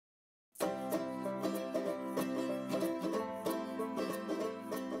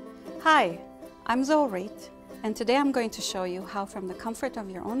Hi, I'm Zoe, and today I'm going to show you how from the comfort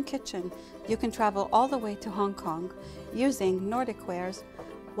of your own kitchen you can travel all the way to Hong Kong using Nordic Ware's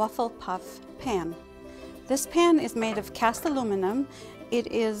waffle puff pan. This pan is made of cast aluminum. It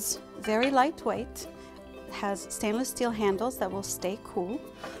is very lightweight, has stainless steel handles that will stay cool,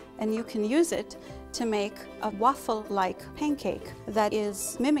 and you can use it to make a waffle-like pancake that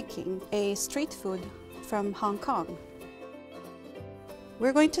is mimicking a street food from Hong Kong.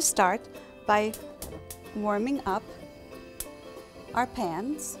 We're going to start by warming up our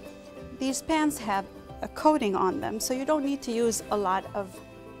pans. These pans have a coating on them, so you don't need to use a lot of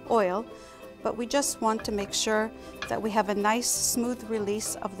oil, but we just want to make sure that we have a nice smooth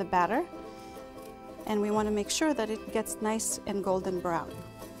release of the batter, and we want to make sure that it gets nice and golden brown.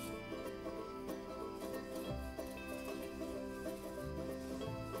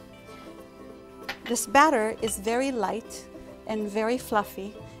 This batter is very light and very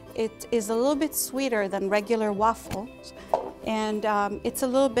fluffy. It is a little bit sweeter than regular waffles, and it's a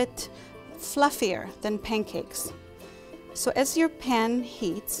little bit fluffier than pancakes. So as your pan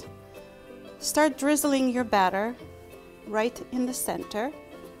heats, start drizzling your batter right in the center,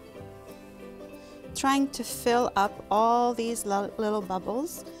 trying to fill up all these little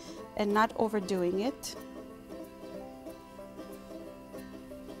bubbles and not overdoing it.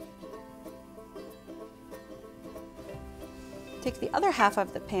 Take the other half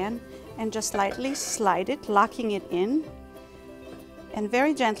of the pan and just lightly slide it, locking it in, and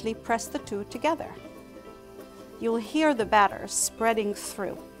very gently press the two together. You'll hear the batter spreading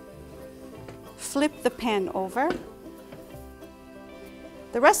through. Flip the pan over.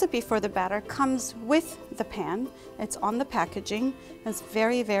 The recipe for the batter comes with the pan. It's on the packaging. It's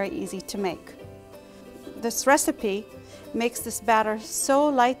very, very easy to make. This recipe makes this batter so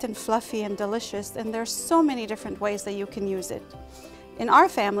light and fluffy and delicious, and there's so many different ways that you can use it. In our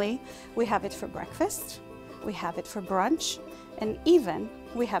family, we have it for breakfast, we have it for brunch, and even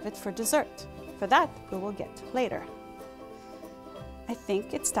we have it for dessert. For that, we will get later. I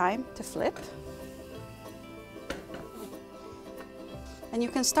think it's time to flip. And you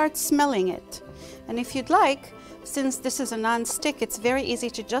can start smelling it. And if you'd like, since this is a non-stick, it's very easy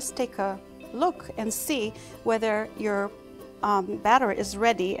to just take a look and see whether your batter is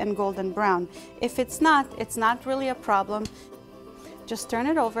ready and golden brown. If it's not really a problem. Just turn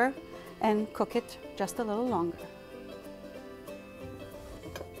it over and cook it just a little longer.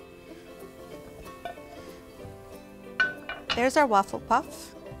 There's our waffle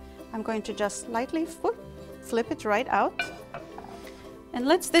puff. I'm going to just lightly flip it right out. And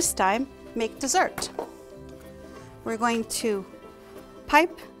let's this time make dessert. We're going to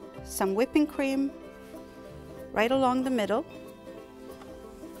pipe some whipping cream right along the middle.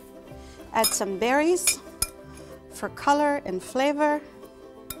 Add some berries for color and flavor.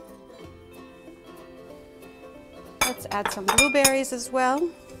 Let's add some blueberries as well.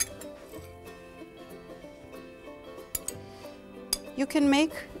 You can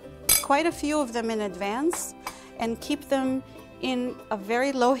make quite a few of them in advance and keep them in a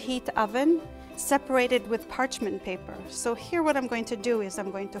very low heat oven, separated with parchment paper. So here what I'm going to do is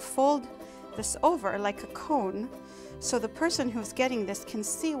I'm going to fold this over like a cone so the person who's getting this can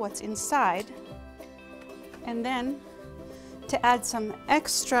see what's inside, and then to add some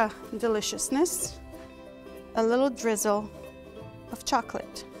extra deliciousness, a little drizzle of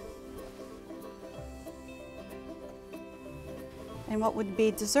chocolate. And what would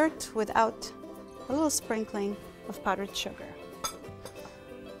be dessert without a little sprinkling of powdered sugar?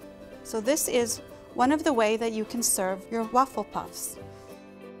 So this is one of the ways that you can serve your waffle puffs.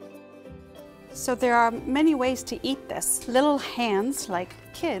 So there are many ways to eat this. Little hands, like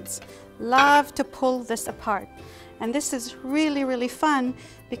kids, love to pull this apart. And this is really, really fun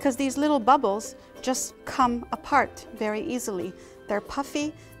because these little bubbles just come apart very easily. They're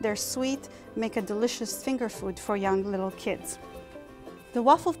puffy, they're sweet, make a delicious finger food for young little kids. The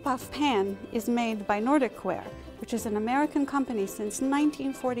waffle puff pan is made by Nordic Ware, which is an American company since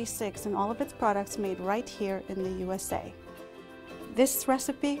 1946, and all of its products made right here in the USA. This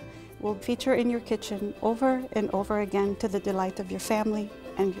recipe will feature in your kitchen over and over again to the delight of your family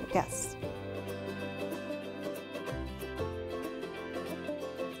and your guests.